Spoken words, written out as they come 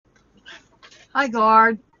Hi,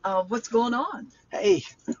 Guard. What's going on? Hey,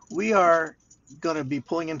 we are going to be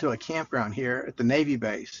pulling into a campground here at the Navy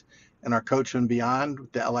base in our Coachmen Beyond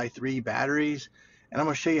with the Li3 batteries. And I'm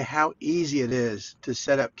going to show you how easy it is to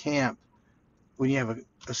set up camp when you have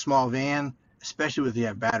a small van, especially if you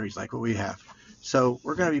have batteries like what we have. So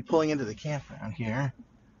we're going to be pulling into the campground here.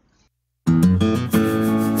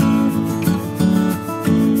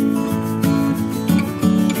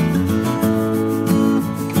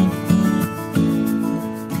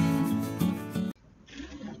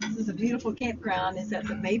 This is a beautiful campground. It's at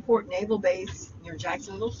the Mayport Naval Base near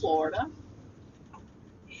Jacksonville, Florida.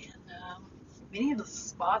 And many of the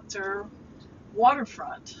spots are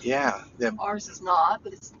waterfront. Yeah, Ours is not,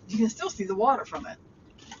 but you can still see the water from it.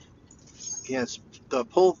 yes,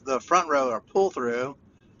 the front row are pull through,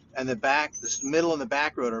 and the middle and the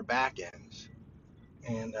back row are back ends.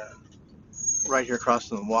 And right here across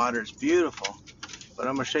from the water, it's beautiful. But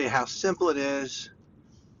I'm going to show you how simple it is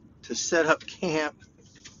to set up camp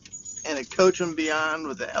and a Coachmen Beyond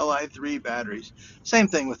with the Li3 batteries. Same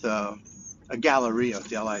thing with a Galleria with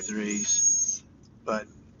the Li3s, but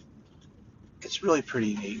it's really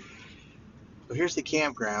pretty neat. So here's the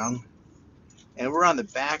campground, and we're on the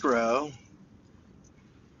back row.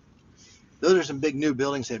 Those are some big new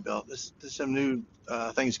buildings they built. There's some new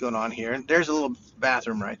things going on here. There's a little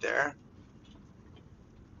bathroom right there.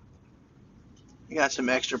 You got some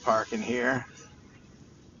extra parking here.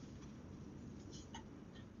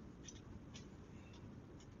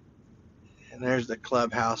 And there's the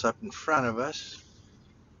clubhouse up in front of us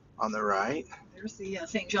on the right. There's the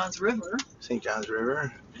St. John's River. St. John's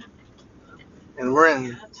River. And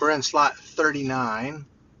we're in slot 39.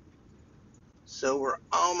 So we're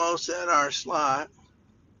almost at our slot,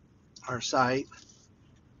 our site.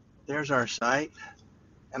 There's our site.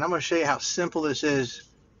 And I'm going to show you how simple this is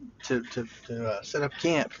to set up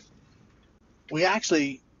camp. We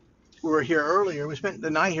actually were here earlier. We spent the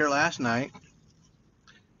night here last night,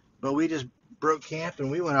 but we just broke camp and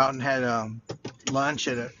we went out and had lunch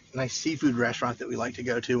at a nice seafood restaurant that we like to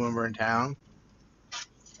go to when we're in town.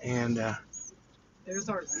 And there's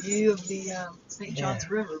our view of the St. John's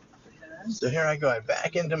River. So here I go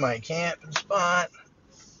back into my camping spot.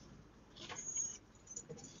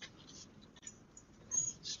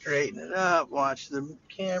 Straighten it up, watch the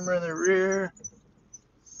camera in the rear.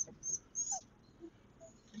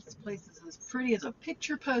 This place is as pretty as a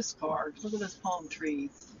picture postcard. Look at those palm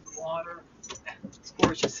trees, the water. It's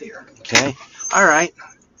gorgeous here. Okay, all right.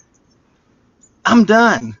 I'm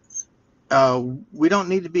done. We don't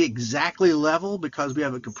need to be exactly level because we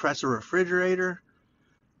have a compressor refrigerator.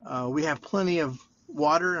 We have plenty of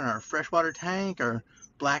water in our freshwater tank. Our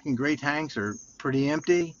black and gray tanks are pretty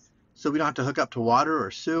empty, so we don't have to hook up to water or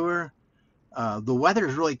sewer. The weather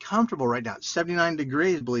is really comfortable right now. It's 79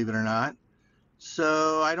 degrees, believe it or not.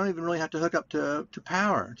 So I don't even really have to hook up to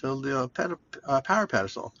power, to the power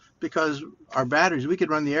pedestal, because our batteries, we could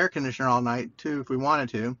run the air conditioner all night too if we wanted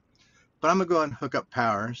to. But I'm going to go ahead and hook up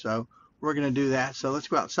power, so we're going to do that. So let's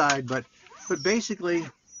go outside. But basically,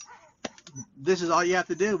 this is all you have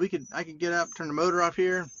to do. I could get up, turn the motor off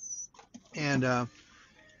here, and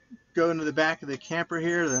go into the back of the camper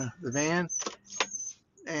here, the van,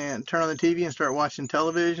 and turn on the TV and start watching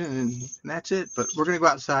television, and that's it. But we're going to go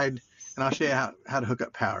outside, and I'll show you how to hook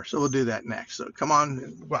up power. So we'll do that next. So come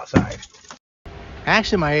on, go outside.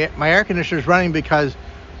 Actually, my air conditioner is running because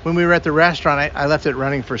when we were at the restaurant, I left it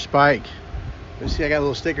running for Spike. You see, I got a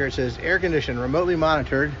little sticker. It says air condition remotely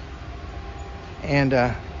monitored.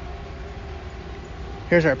 And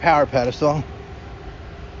here's our power pedestal.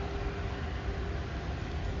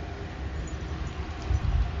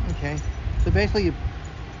 Okay, so basically you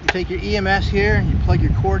take your EMS here and you plug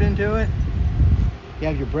your cord into it. You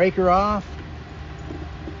have your breaker off.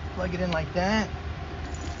 Plug it in like that.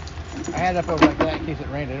 I had it up over like that in case it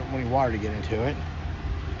rained. I didn't want any water to get into it.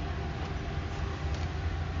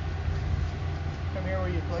 Come here where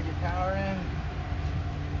you plug your power in.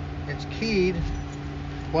 It's keyed.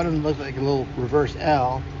 One of them looks like a little reverse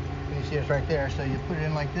L. And you see it's right there. So you put it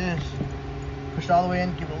in like this. Push it all the way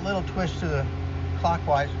in. Give it a little twist to the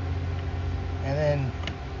clockwise. And then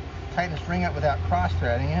tighten the string up without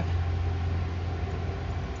cross-threading it.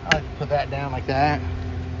 I like to put that down like that.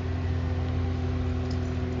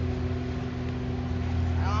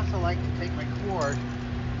 I also like to take my cord.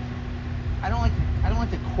 I don't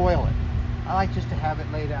like to coil it. I like just to have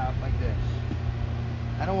it laid out like this.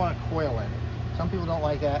 I don't want to coil it. Some people don't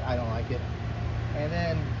like that. I don't like it. And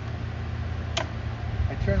then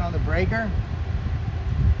I turn on the breaker,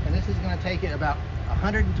 and this is going to take it about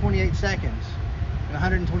 128 seconds. In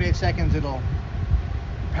 128 seconds, it'll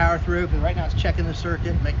power through, because right now it's checking the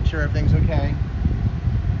circuit, making sure everything's okay.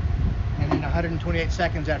 And then 128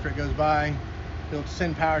 seconds after it goes by, it'll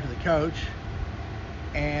send power to the coach,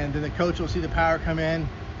 and then the coach will see the power come in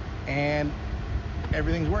and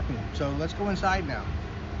everything's working. So let's go inside now.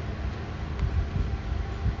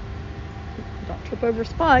 Don't trip over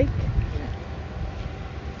Spike.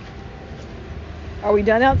 Are we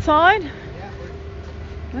done outside? Yeah,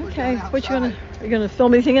 we're Okay. done What outside. are you gonna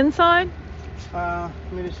film anything inside? Let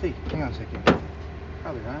me just see. Hang on a second.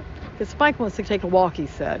 Probably not. Because Spike wants to take a walk, he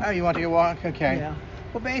said. Oh, you want to go walk? Okay. Yeah.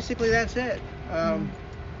 Well, basically that's it. A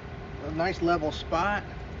nice level spot.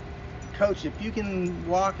 Coach, if you can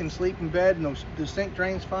walk and sleep in bed and the sink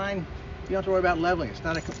drain's fine, you don't have to worry about leveling. It's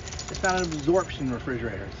not an absorption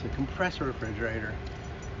refrigerator. It's a compressor refrigerator.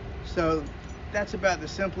 So that's about the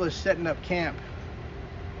simplest setting up camp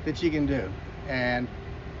that you can do. And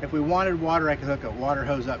if we wanted water, I could hook a water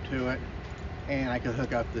hose up to it, and I could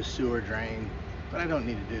hook up the sewer drain, but I don't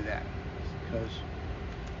need to do that because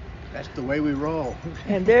that's the way we roll.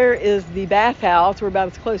 And there is the bathhouse. We're about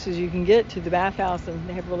as close as you can get to the bathhouse, and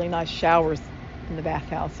they have really nice showers in the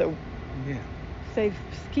bathhouse. So Yeah.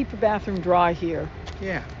 keep your bathroom dry here.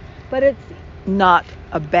 Yeah. But it's not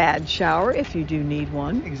a bad shower if you do need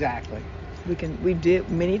one. Exactly. We do it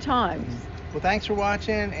many times. Well, thanks for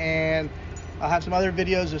watching, and I'll have some other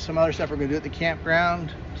videos of some other stuff we're going to do at the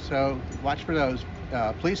campground, so watch for those.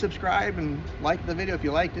 Please subscribe and like the video if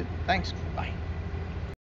you liked it. Thanks. Bye.